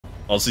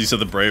Aussies are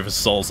the bravest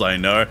souls I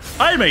know.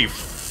 I'm a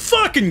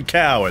fucking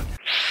coward.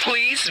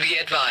 Please be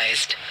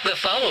advised, the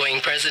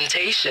following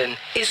presentation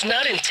is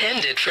not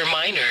intended for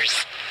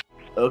minors.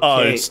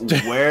 Okay,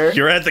 where?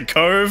 You're at the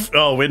cove?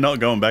 Oh, we're not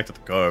going back to the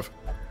cove.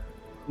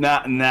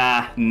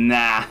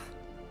 Nah.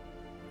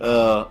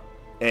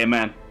 Hey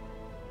man,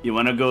 you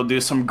wanna go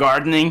do some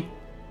gardening?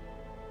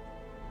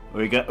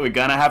 We're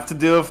gonna have to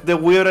do the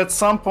wheel at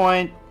some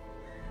point.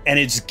 And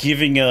it's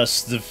giving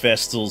us the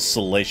Vestal's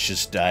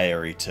Salacious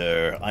Diary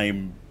too.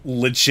 I'm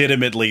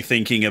legitimately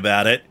thinking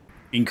about it.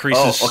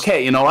 Increases... Oh,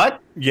 okay, you know what?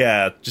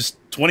 Yeah,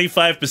 just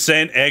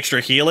 25%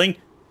 extra healing.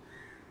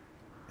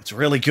 It's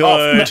really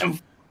good. Oh,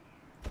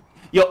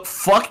 yo,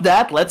 fuck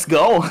that, let's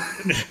go.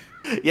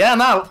 Yeah,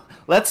 no,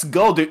 let's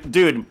go,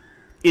 dude.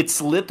 It's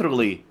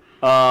literally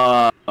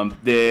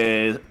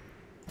the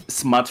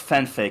smut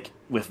fanfic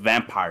with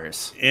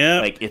vampires.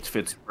 Yeah. Like, it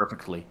fits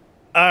perfectly.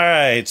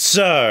 Alright,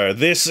 so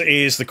this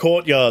is the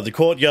Courtyard. The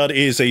Courtyard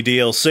is a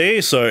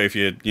DLC, so if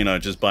you're,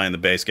 just buying the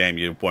base game,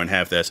 you won't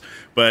have this.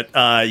 But,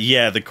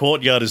 yeah, the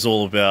Courtyard is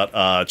all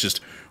about,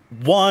 just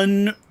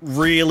one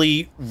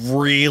really,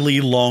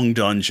 really long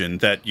dungeon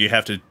that you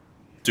have to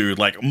do,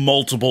 like,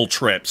 multiple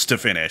trips to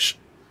finish.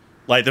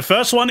 Like, the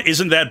first one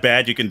isn't that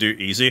bad, you can do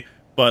easy,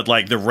 but,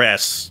 like, the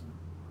rest,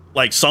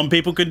 like, some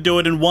people can do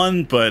it in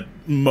one, but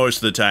most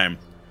of the time,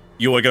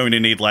 you are going to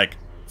need, like,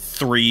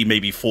 3,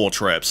 maybe 4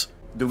 trips.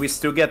 Do we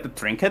still get the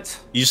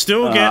trinkets? You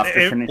still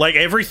get, like,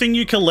 everything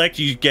you collect,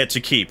 you get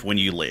to keep when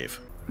you leave.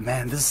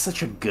 Man, this is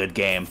such a good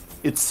game.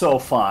 It's so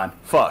fun.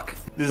 Fuck.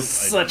 This is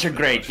such a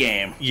great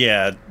game.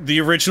 Yeah, the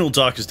original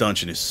Darkest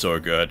Dungeon is so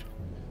good.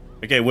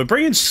 Okay, we're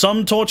bringing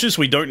some torches.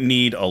 We don't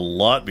need a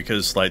lot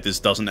because, like, this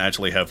doesn't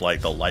actually have,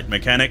 like, the light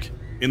mechanic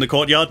in the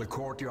Courtyard.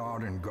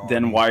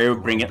 Then why are you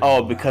bringing...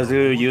 Oh, because you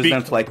use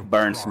them to, like,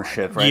 burn some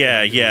shit, right?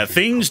 Yeah,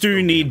 things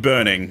do need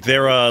burning.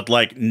 There are,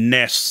 like,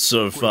 nests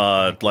of, there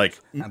are,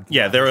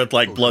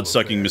 like,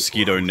 blood-sucking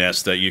mosquito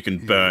nests that you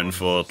can burn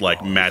for,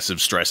 like,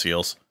 massive stress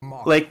heals.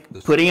 Like,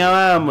 putting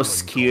a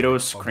mosquito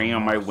screen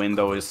on my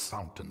window is,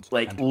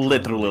 like,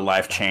 literally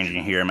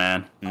life-changing here,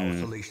 man.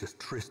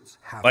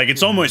 Like,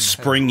 it's almost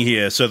spring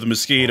here, so the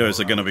mosquitoes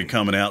are gonna be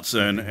coming out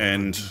soon,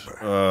 and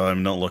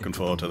I'm not looking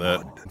forward to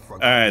that.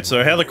 Alright,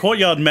 so how the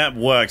Courtyard map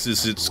works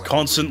is it's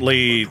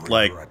constantly,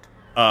 like,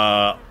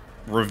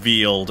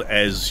 revealed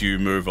as you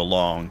move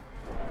along.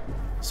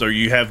 So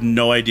you have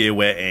no idea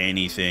where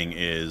anything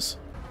is.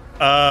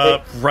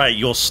 Right,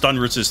 your stun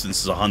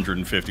resistance is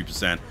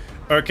 150%.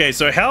 Okay,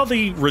 so how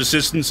the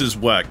resistances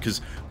work,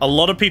 because a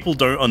lot of people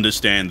don't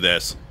understand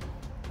this.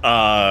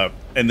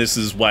 And this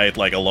is why,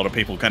 like, a lot of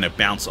people kind of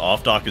bounce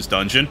off Darkest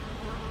Dungeon.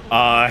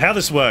 How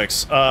this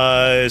works,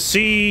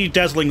 see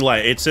Dazzling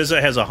Light. It says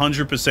it has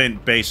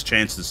 100% base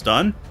chance to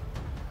stun.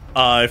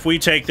 If we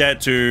take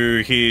that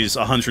to his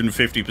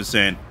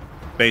 150%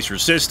 base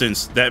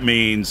resistance, that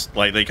means,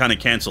 like, they kind of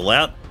cancel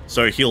out.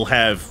 So he'll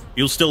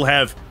still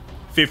have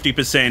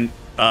 50%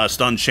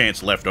 stun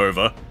chance left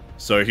over.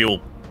 So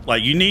he'll,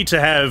 like, you need to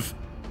have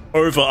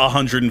over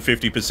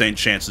 150%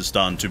 chance to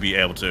stun to be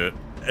able to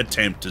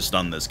attempt to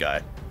stun this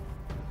guy.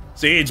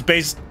 See, it's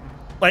based...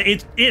 Like,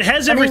 it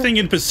has everything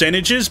in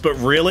percentages, but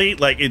really,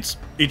 like,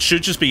 it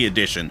should just be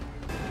addition.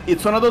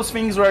 It's one of those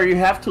things where you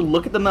have to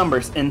look at the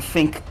numbers and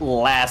think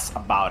less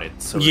about it.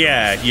 So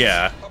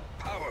yeah.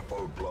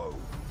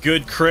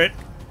 Good crit.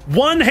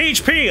 1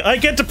 HP! I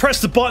get to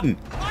press the button!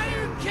 Are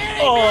you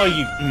kidding oh, me?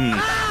 You...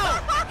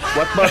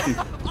 What button?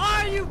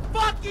 Are you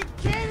fucking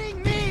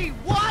kidding me?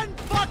 1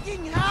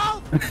 fucking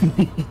health?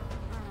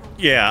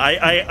 Yeah,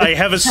 I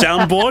have a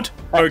soundboard.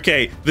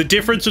 Okay, the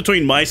difference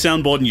between my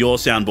soundboard and your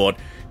soundboard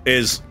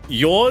is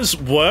yours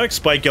works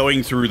by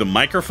going through the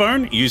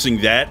microphone, using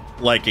that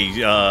like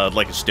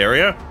a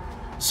stereo.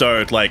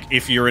 So, like,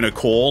 if you're in a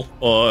call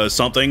or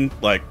something,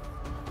 like,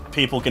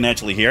 people can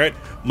actually hear it.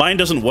 Mine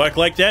doesn't work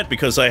like that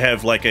because I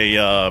have, like,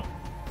 I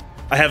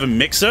have a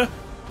mixer.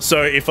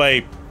 So if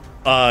I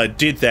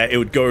did that, it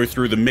would go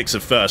through the mixer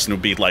first and it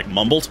would be, like,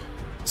 mumbled.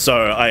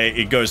 So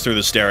it goes through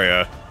the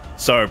stereo.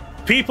 So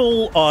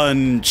people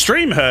on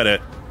stream heard it,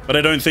 but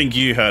I don't think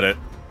you heard it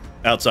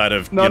outside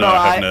of,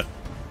 having a...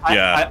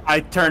 Yeah.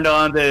 I turned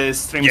on the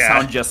stream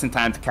sound just in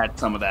time to catch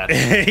some of that.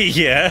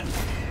 Yeah.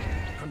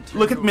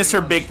 Look at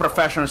Mr. Big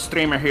Professional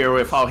Streamer here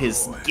with all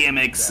his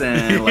gimmicks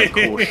and, like,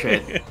 cool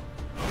shit.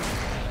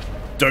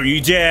 Don't you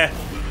dare.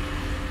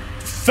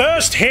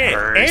 First hit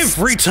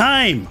every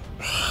time.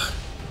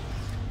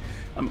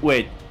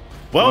 Wait.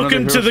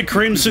 Welcome to the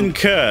Crimson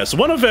Curse.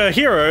 One of our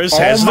heroes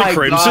has the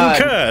Crimson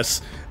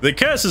Curse. The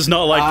curse is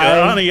not like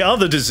any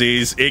other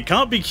disease. It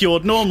can't be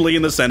cured normally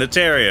in the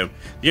sanitarium.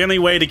 The only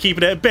way to keep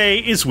it at bay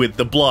is with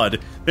the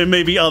blood. There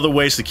may be other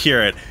ways to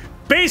cure it.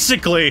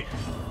 Basically,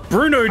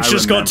 Bruno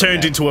just got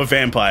turned into a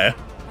vampire.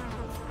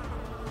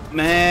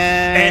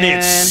 Man. And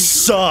it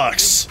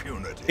sucks.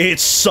 It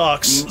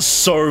sucks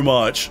so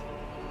much.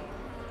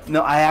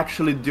 No, I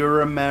actually do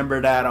remember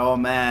that. Oh,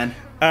 man.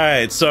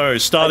 Alright, so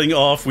starting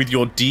off with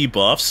your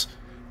debuffs.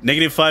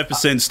 Negative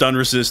 5% stun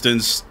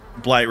resistance,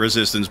 blight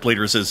resistance, bleed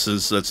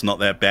resistance, that's not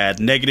that bad.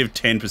 Negative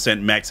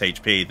 10% max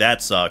HP,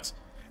 that sucks.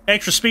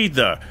 Extra speed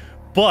though.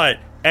 But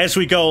as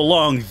we go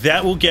along,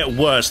 that will get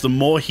worse the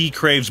more he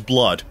craves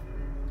blood.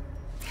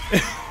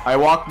 I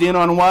walked in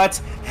on what?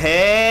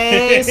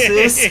 Hey,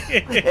 sis.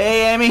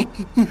 Hey, Amy.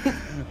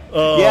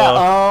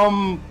 Yeah,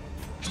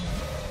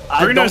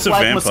 I don't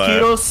like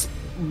mosquitoes,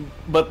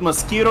 but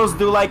mosquitoes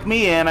do like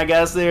me, and I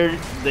guess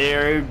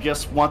they're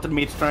just wanted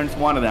me to turn into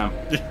one of them.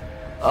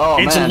 Oh,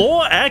 it's man.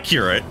 lore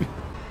accurate.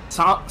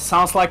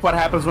 Sounds like what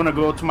happens when I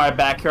go to my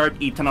backyard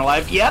eaten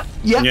alive. Yep,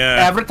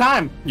 every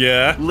time.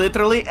 Yeah.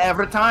 Literally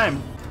every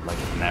time. Like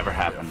it never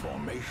happened.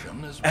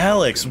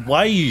 Alex, why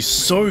are you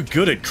so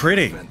good at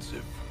critting?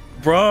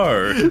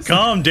 Bro,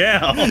 calm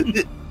down.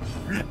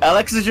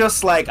 Alex is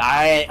just like,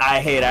 I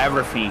hate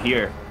everything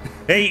here.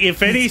 Hey,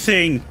 if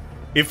anything,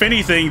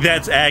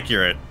 that's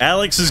accurate.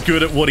 Alex is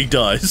good at what he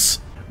does.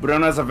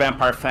 Bruno's a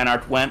vampire fan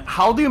art went,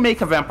 how do you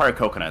make a vampire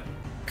coconut?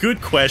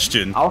 Good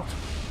question.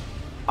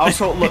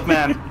 Also, look,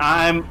 man,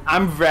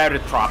 I'm very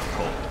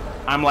tropical.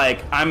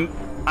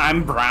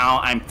 I'm brown,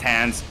 I'm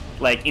tan.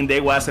 Like, in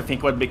the West, I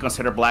think would be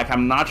considered black.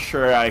 I'm not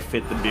sure I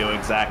fit the bill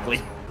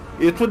exactly.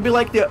 It would be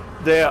like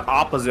the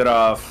opposite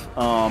of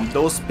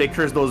those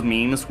pictures, those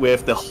memes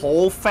with the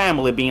whole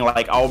family being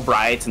like all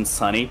bright and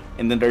sunny,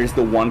 and then there's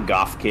the one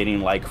goth kid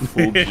in like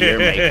full gear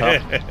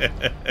makeup.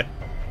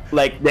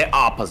 Like the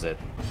opposite.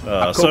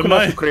 So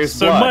my family. It's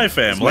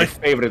my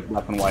favorite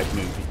black and white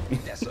movie.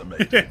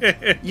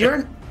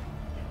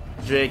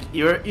 Jake,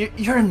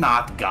 you're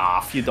not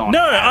goth. You don't.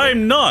 No,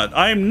 I'm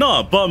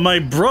not. But my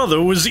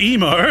brother was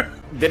emo.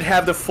 Did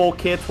have the full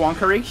kit,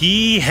 Wonkery?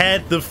 He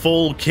had the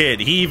full kit.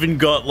 He even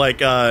got like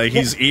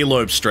his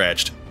earlobe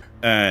stretched.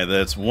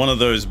 That's one of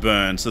those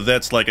burns. So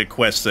that's like a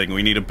quest thing.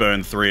 We need to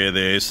burn 3 of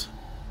these.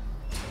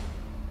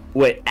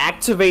 Wait,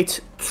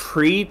 activate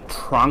 3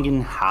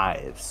 Trongan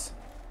hives.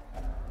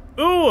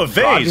 Ooh, a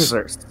vase.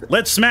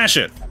 Let's smash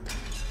it.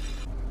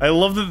 I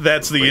love that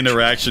that's the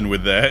interaction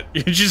with that.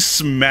 You just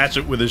smash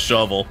it with a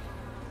shovel.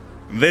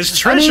 There's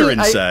treasure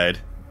inside.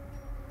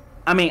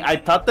 I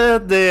thought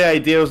that the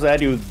idea was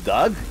that you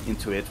dug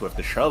into it with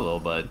the shovel,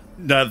 but...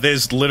 No,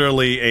 there's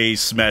literally a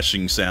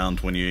smashing sound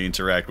when you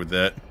interact with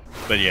that.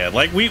 But yeah,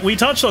 like, we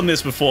touched on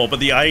this before, but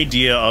the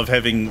idea of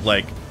having,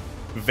 like,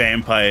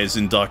 vampires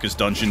in Darkest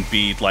Dungeon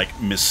be, like,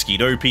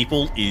 mosquito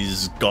people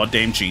is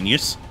goddamn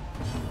genius.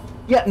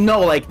 Yeah, no,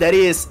 like, that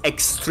is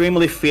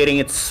extremely fitting.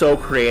 It's so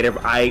creative.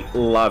 I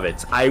love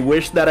it. I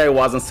wish that I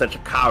wasn't such a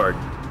coward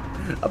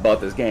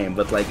about this game,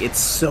 but, like, it's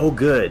so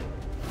good.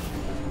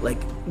 Like,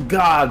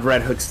 God,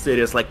 Red Hook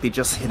Studios, like, they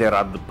just hit it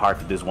out of the park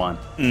with this one.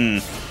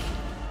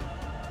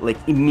 Like,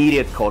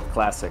 immediate cult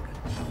classic.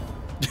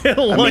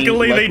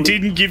 Luckily, they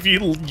didn't give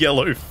you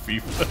yellow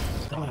fever.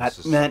 God,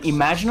 man,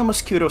 imagine a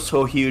mosquito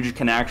so huge you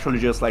can actually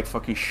just, like,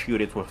 fucking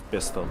shoot it with a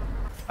pistol.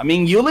 I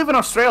mean, you live in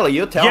Australia,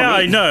 you tell me.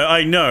 Yeah,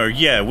 I know.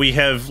 Yeah, we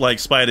have, like,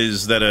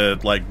 spiders that are,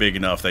 like, big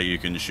enough that you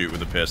can shoot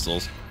with the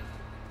pistols.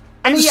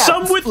 And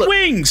some with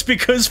wings,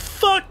 because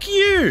fuck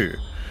you!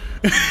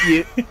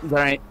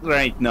 There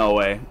ain't no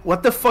way.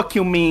 What the fuck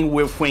you mean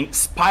with wings?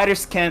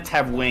 Spiders can't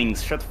have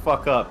wings. Shut the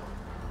fuck up.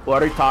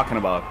 What are you talking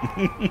about?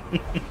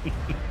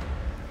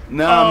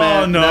 No,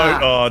 man. No. Nah.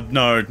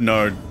 Oh,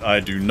 no. I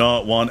do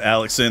not want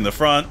Alex in the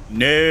front.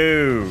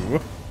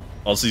 No.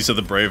 Also, these are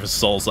the bravest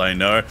souls I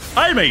know.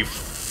 I'm a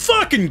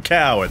fucking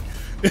coward.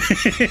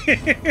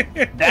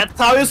 That's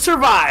how you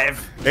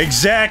survive.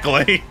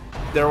 Exactly.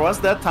 There was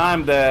that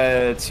time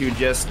that you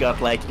just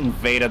got, like,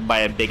 invaded by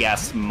a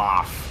big-ass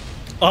moth.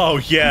 Oh,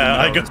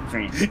 yeah. I got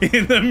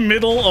in the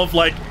middle of,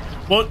 like...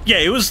 Well, yeah,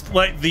 it was,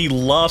 like, the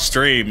last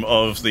stream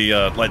of the,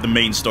 like, the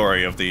main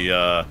story of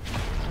the,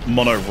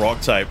 mono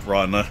rock type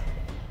run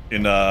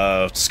in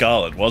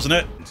Scarlet, wasn't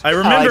it? I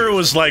remember it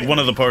was like one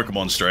of the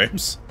Pokemon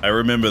streams. I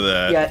remember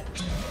that. Yeah,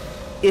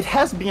 it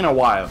has been a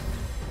while.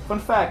 Fun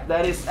fact,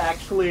 that is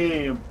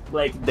actually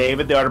like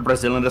David, the other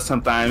Brazilian, that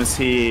sometimes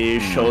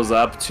he shows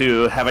up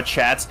to have a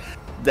chat.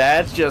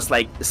 That just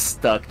like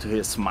stuck to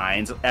his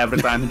mind. Every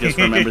time he just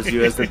remembers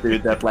you as the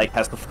dude that like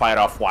has to fight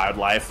off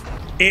wildlife.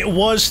 It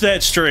was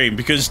that stream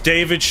because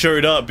David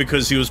showed up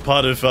because he was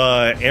part of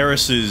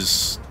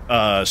Eris's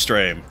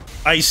stream.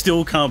 I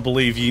still can't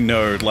believe you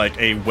know, like,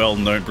 a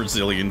well-known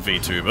Brazilian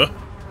VTuber.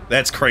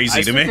 That's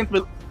crazy to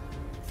me.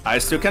 I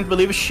still can't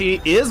believe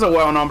she is a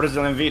well-known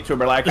Brazilian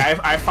VTuber. Like,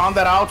 I found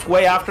that out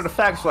way after the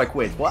fact. So, like,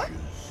 wait, what?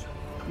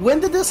 When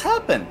did this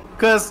happen?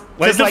 Because,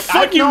 like, the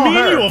fuck you mean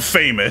you're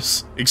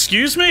famous?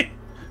 Excuse me?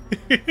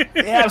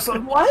 Yeah, so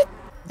what?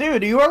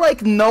 Dude, you were,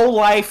 like,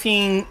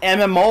 no-lifing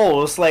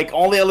MMOs, like,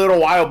 only a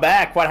little while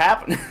back. What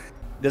happened?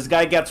 This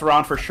guy gets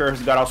around for sure.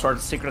 He's got all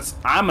sorts of secrets.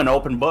 I'm an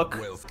open book.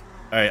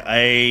 Alright,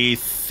 I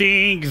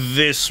think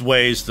this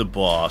way's the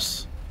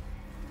boss.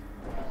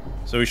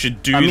 So we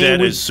should do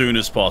that as soon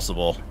as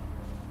possible.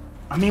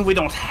 I mean, we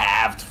don't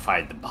have to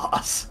fight the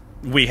boss.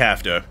 We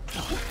have to.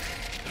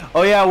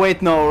 Oh yeah,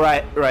 wait, no,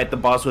 right, the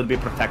boss would be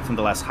protecting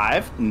the last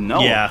hive?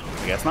 No, yeah.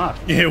 I guess not.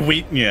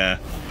 Yeah,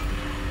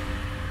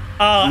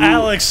 Oh,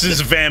 Alex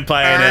is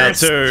vampire now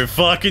too.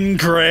 Fucking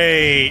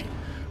great.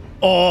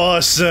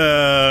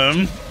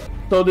 Awesome.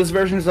 So this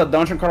version is a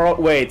dungeon crawl.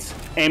 Wait,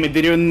 Amy,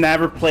 did you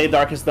never play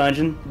Darkest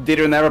Dungeon? Did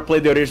you never play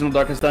the original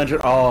Darkest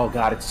Dungeon? Oh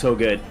god, it's so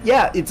good.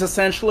 Yeah, it's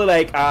essentially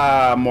like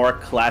a more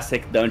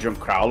classic dungeon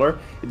crawler.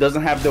 It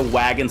doesn't have the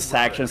wagon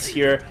sections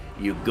here.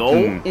 You go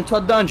into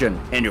a dungeon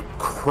and you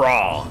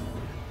crawl.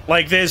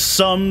 Like, there's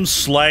some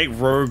slight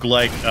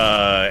roguelike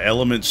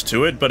elements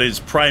to it, but it's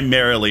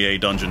primarily a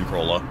dungeon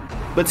crawler.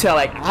 But yeah,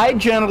 like, I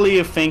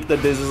generally think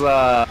that this is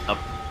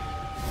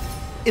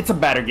it's a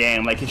better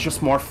game. Like, it's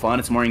just more fun.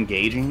 It's more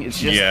engaging. It's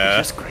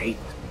just great.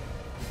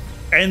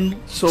 And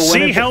so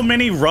see how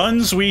many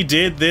runs we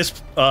did this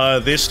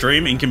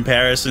stream in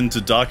comparison to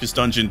Darkest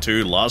Dungeon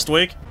 2 last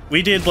week?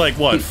 We did, like,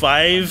 what,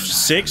 5,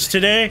 6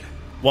 today?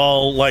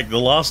 While, like,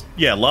 last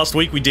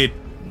week we did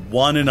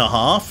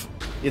 1.5.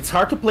 It's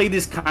hard to play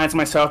these kinds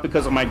myself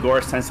because of my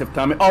gore-sensitive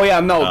tummy. Oh, yeah,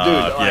 no,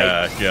 dude.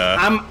 Like,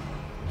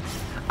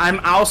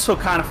 I'm also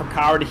kind of a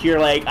coward here.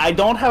 Like, I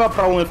don't have a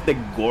problem with the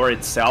gore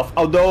itself.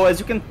 Although, as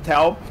you can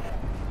tell,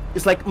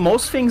 it's like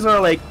most things are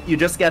like, you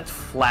just get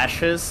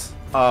flashes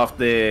of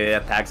the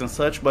attacks and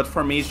such. But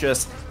for me, it's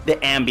just the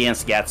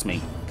ambience gets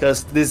me.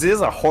 Because this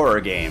is a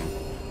horror game.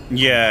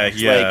 Yeah,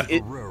 yeah.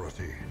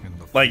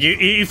 Like,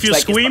 if you're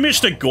like squeamish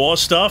to gore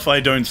stuff, I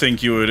don't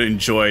think you would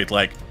enjoy,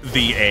 like,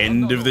 the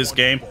end of this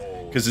game.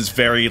 Because it's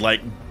very,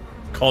 like,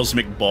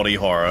 cosmic body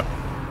horror.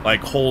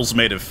 Like, holes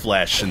made of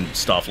flesh and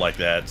stuff like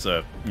that,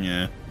 so,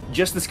 yeah.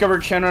 Just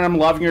discovered channel and I'm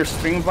loving your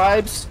stream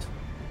vibes.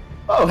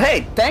 Oh,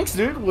 hey, thanks,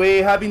 dude. We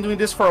have been doing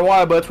this for a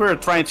while, but we're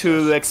trying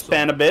to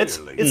expand a bit.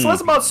 It's less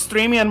about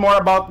streaming and more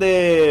about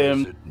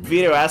the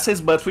video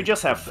essays, but we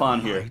just have fun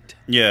here.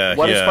 Yeah,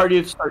 What inspired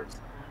you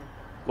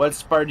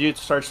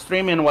to start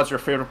streaming? What's your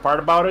favorite part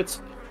about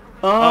it?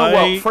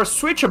 Well, for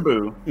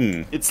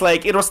Switchaboo, it's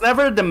like, it was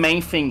never the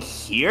main thing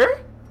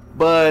here.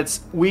 But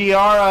we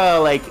are a,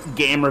 like,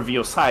 game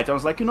review site. I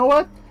was like, you know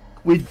what?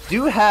 We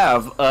do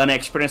have an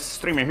experienced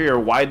streamer here.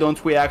 Why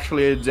don't we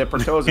actually dip our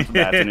toes into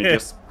that? And it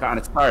just kind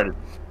of started.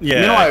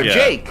 Yeah, Meanwhile,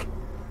 Jake.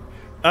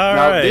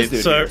 Alright,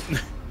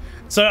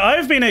 so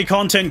I've been a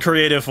content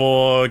creator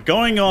for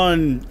going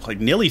on, like,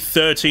 nearly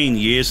 13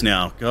 years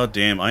now. God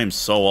damn, I am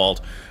so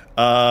old.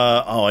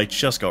 I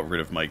just got rid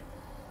of my...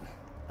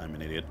 I'm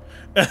an idiot.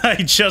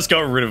 I just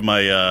got rid of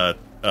my,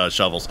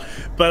 shovels.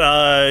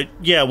 But,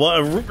 yeah,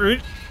 what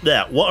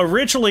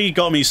originally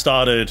got me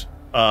started,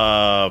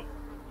 I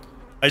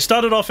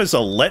started off as a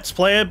Let's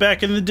Player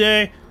back in the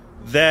day.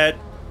 That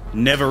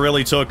never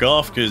really took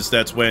off, because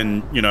that's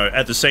when, you know,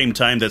 at the same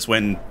time, that's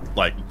when,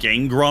 like,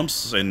 Game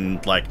Grumps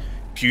and, like,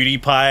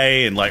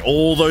 PewDiePie and, like,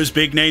 all those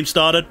big names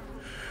started.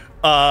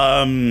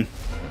 Oh,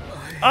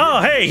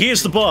 hey,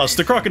 here's the boss,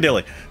 the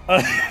Crocodile.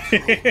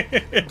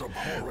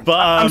 But,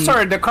 I'm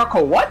sorry, the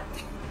croco what?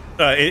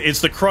 It's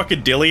the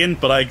Crocodilian,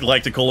 but I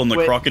like to call him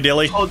the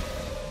Crocodile.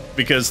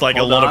 Because, like,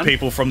 a lot of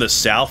people from the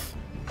south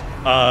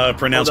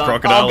pronounce crocodile as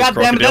crocodile. Oh,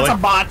 goddammit, that's a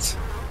bot!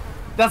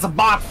 That's a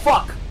bot,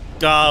 fuck!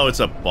 Oh, it's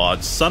a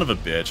bot, son of a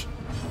bitch.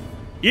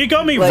 You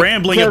got me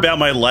rambling about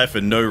my life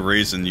for no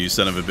reason, you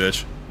son of a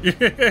bitch.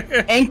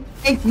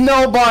 ain't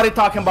nobody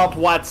talking about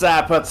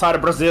WhatsApp outside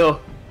of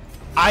Brazil.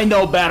 I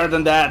know better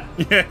than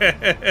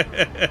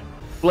that.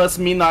 Plus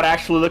me not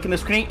actually looking at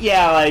the screen.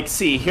 Yeah, like,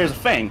 see, here's the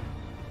thing.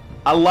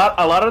 A lot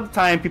of the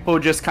time, people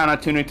just kind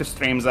of tune into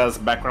streams as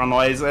background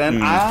noise,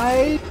 and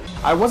I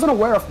wasn't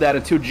aware of that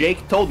until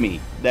Jake told me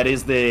that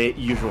is the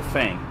usual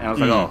thing. And I was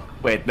like, oh,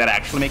 wait, that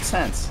actually makes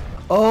sense.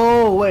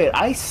 Oh, wait,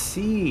 I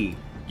see.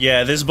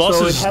 Yeah, this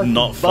boss is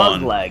not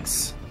fun. Bug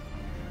legs.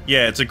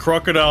 Yeah, it's a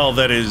crocodile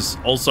that is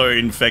also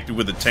infected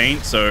with a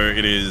taint, so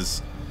it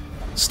is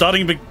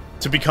starting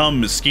to become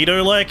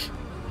mosquito-like.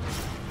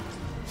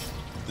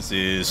 This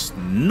is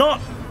not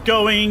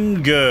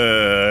going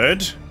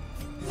good.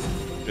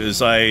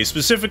 Because I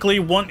specifically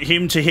want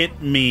him to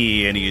hit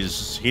me, and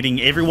he's hitting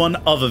everyone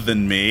other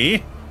than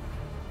me.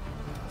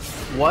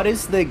 What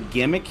is the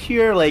gimmick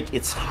here? Like,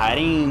 it's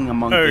hiding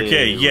among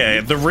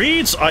the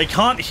reeds I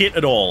can't hit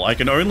at all. I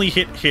can only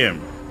hit him.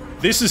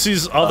 This is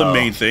his other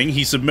main thing.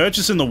 He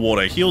submerges in the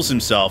water, heals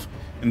himself,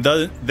 and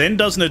then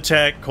does an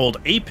attack called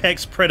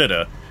Apex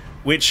Predator,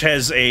 which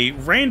has a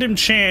random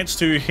chance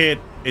to hit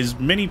as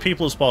many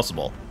people as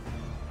possible.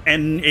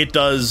 And it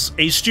does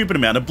a stupid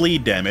amount of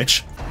bleed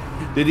damage.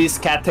 Do these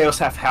cattails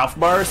have health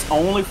bars?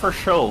 Only for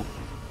show.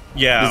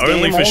 Yeah,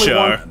 only for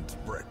show.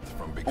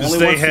 Only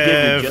they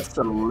have just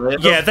a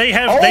little... Yeah, they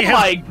have... Oh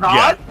my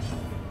god!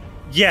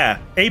 Yeah,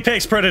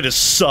 Apex Predator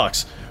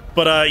sucks.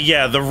 But,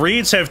 yeah, the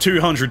reeds have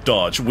 200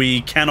 dodge.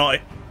 We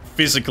cannot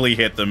physically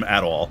hit them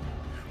at all.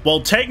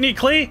 Well,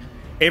 technically,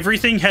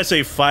 everything has a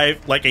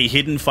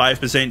hidden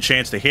 5%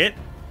 chance to hit,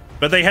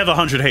 but they have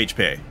 100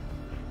 HP.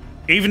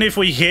 Even if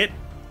we hit,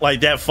 like,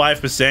 that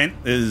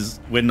 5%,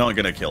 we're not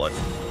gonna kill it.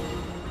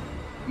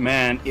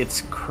 Man,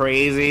 it's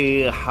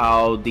crazy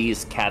how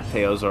these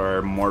cattails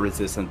are more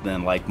resistant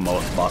than, like,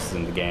 most bosses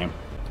in the game.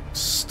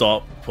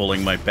 Stop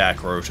pulling my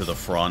back row to the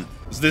front.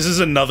 This is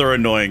another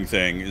annoying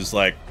thing, is,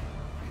 like,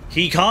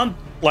 he can't,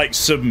 like,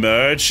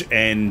 submerge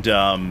and,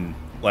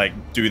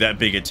 like, do that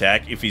big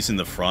attack if he's in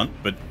the front.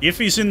 But if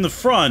he's in the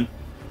front,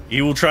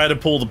 he will try to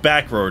pull the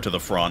back row to the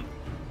front.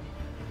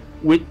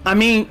 I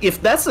mean,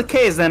 if that's the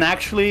case, then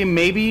actually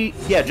maybe,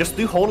 yeah, just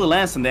do Holy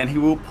Lance and then he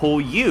will pull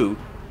you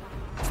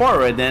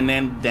forward and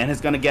then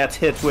he's gonna get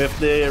hit with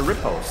the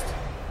riposte.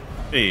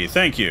 Hey,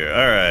 thank you.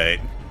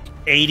 Alright.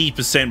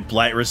 80%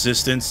 blight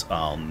resistance?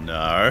 Oh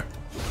no.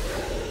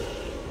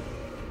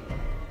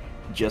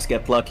 Just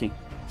get lucky.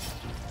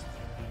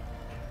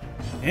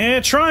 Yeah,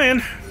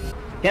 trying.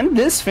 Can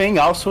this thing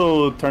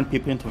also turn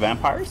people into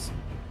vampires?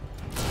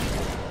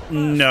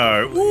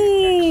 No.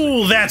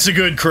 Ooh, that's a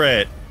good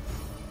crit.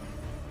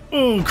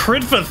 Ooh,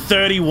 crit for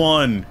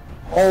 31.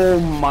 Oh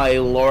my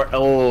lord.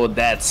 Oh,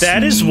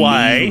 That is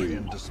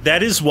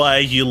why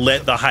you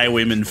let the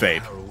highwayman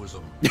vape.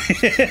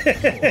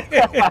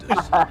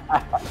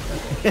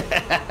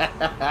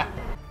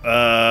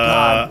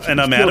 And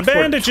I'm out of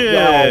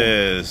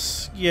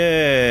bandages.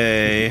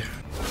 Yay.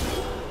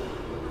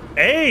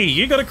 Hey,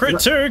 you got a crit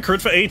too.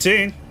 Crit for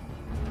 18.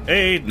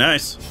 Hey,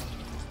 nice.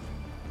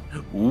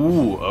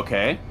 Ooh,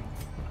 okay.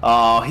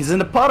 He's in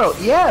the puddle.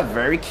 Yeah,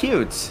 very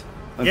cute.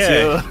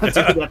 Until he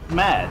gets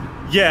mad.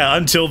 Yeah,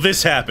 until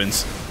this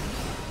happens.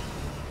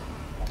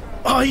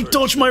 Oh, he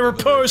dodged my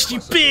riposte, you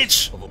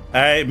bitch!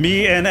 Alright,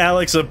 me and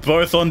Alex are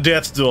both on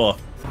death's door.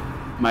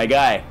 My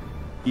guy,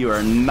 you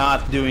are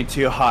not doing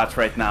too hot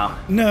right now.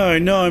 No,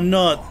 I'm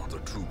not.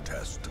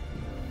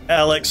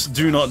 Alex,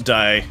 do not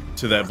die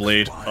to that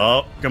bleed.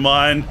 Oh, come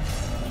on.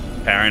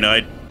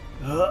 Paranoid.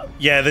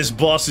 Yeah, this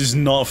boss is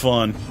not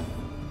fun.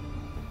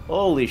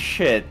 Holy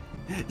shit.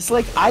 It's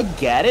like, I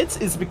get it.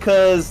 It's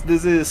because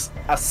this is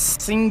a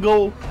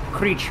single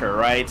creature,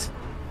 right?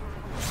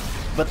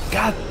 But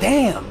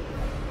goddamn.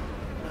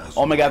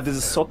 Oh my god, this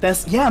is so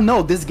tense. Yeah,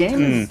 no, this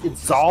game is,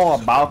 it's all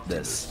about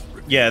this.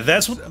 Yeah,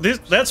 that's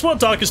what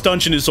Darkest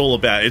Dungeon is all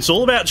about. It's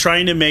all about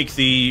trying to make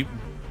the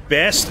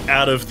best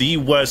out of the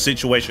worst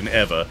situation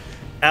ever.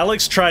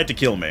 Alex tried to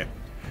kill me.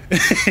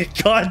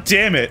 God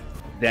damn it.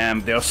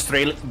 Damn, the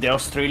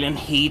Australian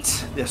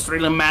heat, the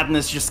Australian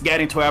madness just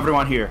getting to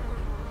everyone here.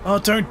 Oh,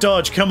 don't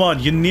dodge. Come on,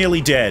 you're nearly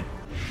dead.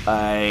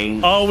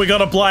 Oh, we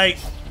got a blight.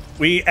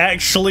 We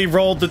actually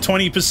rolled the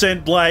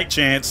 20% blight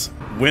chance.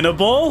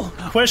 Winnable?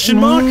 Question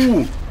mark?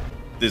 Ooh.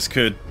 This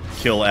could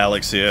kill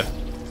Alex here.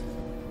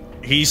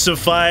 He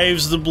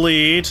survives the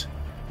bleed,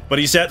 but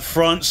he's at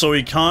front, so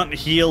he can't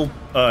heal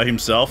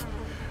himself.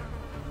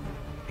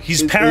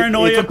 He's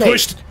paranoia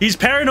pushed. He's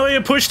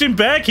paranoia pushed him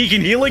back. He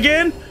can heal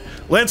again.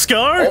 Let's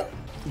go. Oh,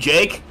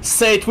 Jake,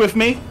 say it with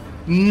me.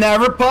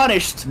 Never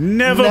punished.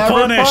 Never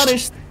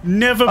punished.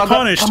 Never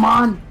punished. Come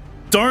on.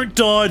 Don't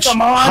dodge.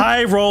 Come on.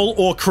 High roll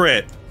or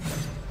crit.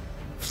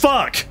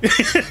 Fuck.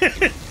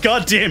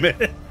 God damn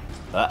it.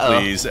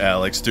 Please,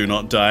 Alex, do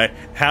not die.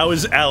 How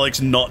has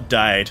Alex not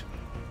died?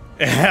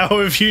 How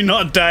have you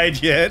not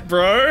died yet,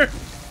 bro?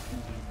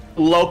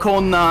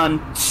 Local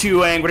nun,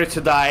 too angry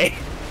to die.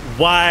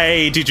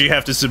 Why did you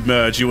have to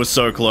submerge? You were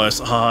so close.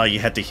 Ah, you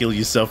had to heal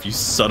yourself, you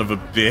son of a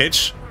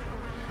bitch.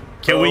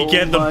 Can we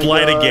get the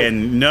blight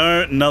again?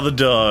 No, another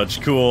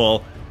dodge.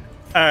 Cool.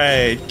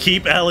 Alright,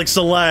 keep Alex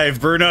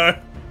alive, Bruno.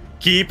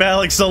 Keep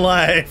Alex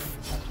alive.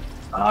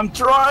 I'm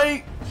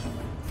trying.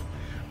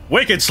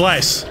 Wicked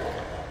Slice.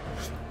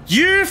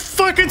 You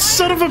fucking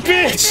son of a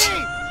bitch!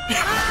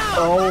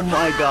 Oh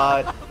my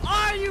god.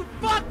 Are you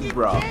fucking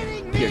Bro,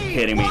 kidding me? you're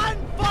kidding me. One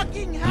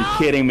fucking You're house?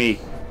 kidding me.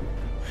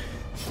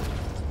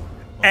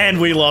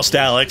 And we lost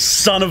Alex,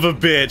 son of a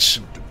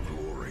bitch.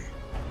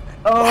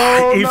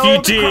 Oh, If no, you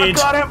the croc did-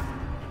 got him.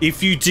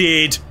 If you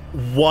did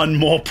one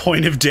more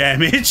point of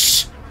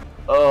damage.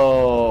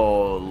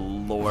 Oh,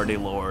 lordy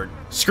lord.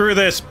 Screw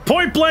this.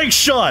 Point blank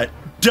shot.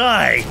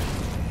 Die.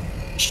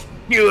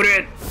 Shoot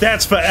it.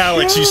 That's for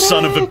Alex, you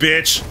son of a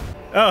bitch.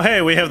 Oh,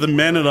 hey, we have the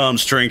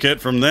Man-at-Arms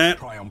trinket from that.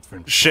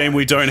 Shame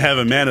we don't have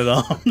a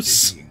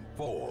Man-at-Arms.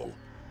 You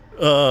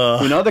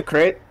know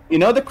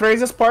the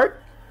craziest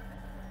part?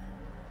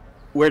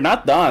 We're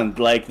not done.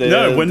 Like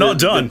No, we're not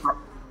done.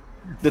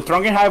 The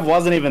Trunking Hive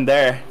wasn't even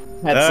there.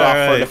 Heads off for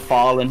Alright. the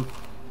fallen.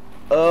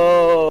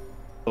 Oh.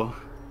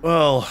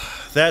 Well,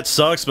 that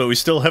sucks, but we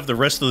still have the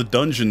rest of the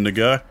dungeon to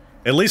go.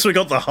 At least we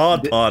got the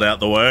hard part out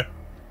the way.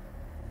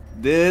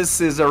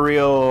 This is a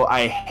real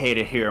I hate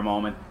it here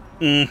moment.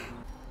 2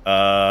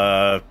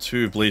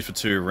 bleed for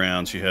 2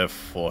 rounds. You have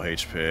 4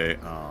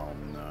 HP. Oh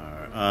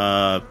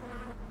no.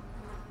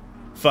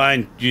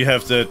 Fine. You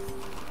have to.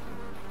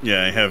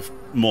 Yeah, you have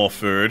more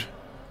food.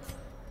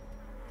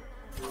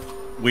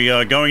 We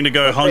are going to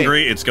go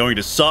hungry. It's going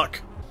to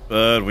suck,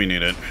 but we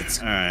need it.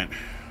 All right.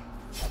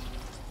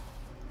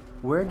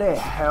 Where the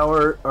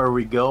hell are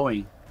we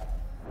going?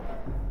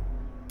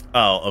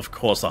 Oh, of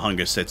course the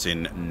hunger sets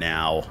in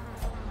now.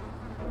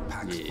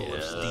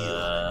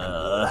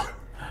 Yeah.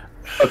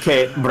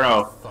 Okay,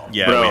 bro.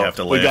 Yeah, bro, we have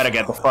to leave. We gotta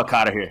get the fuck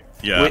out of here.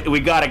 Yeah. We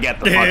gotta get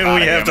the fuck out of here.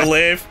 We have to man.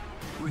 leave.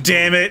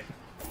 Damn it.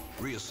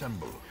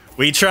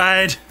 We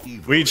tried.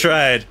 We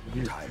tried.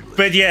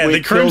 But yeah, We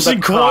the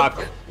Crimson killed the Court.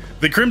 croc.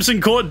 The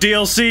Crimson Court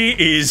DLC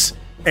is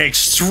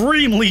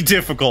extremely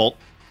difficult.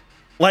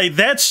 Like,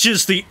 that's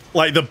just the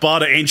bar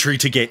to entry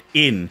to get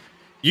in.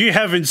 You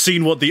haven't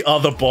seen what the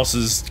other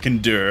bosses can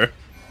do.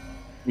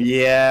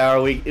 Yeah,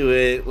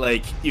 we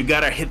like, you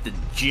gotta hit the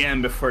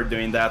gym before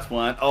doing that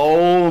one.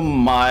 Oh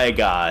my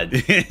god.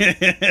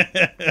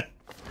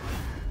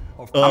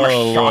 I'm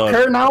a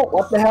shocker now?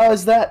 What the hell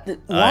is that?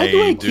 Why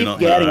do I keep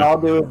getting all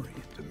the...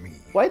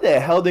 Why the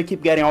hell do I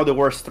keep getting all the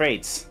worst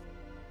traits?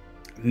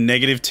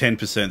 Negative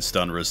 10%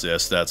 stun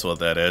resist, that's what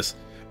that is.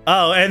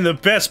 Oh, and the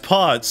best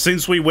part,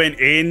 since we went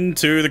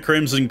into the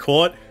Crimson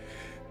Court,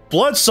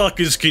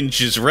 bloodsuckers can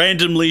just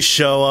randomly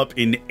show up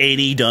in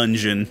any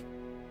dungeon.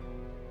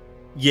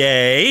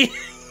 Yay!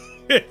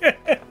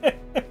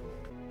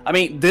 I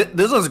mean,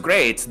 this was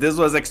great. This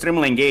was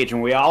extremely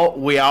engaging. We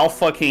all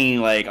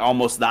fucking like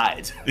almost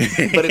died,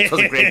 but it was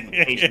a great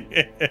vacation.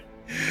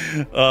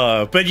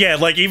 But yeah,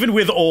 like even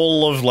with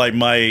all of like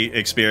my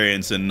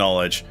experience and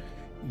knowledge,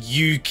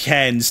 you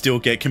can still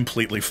get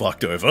completely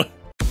fucked over.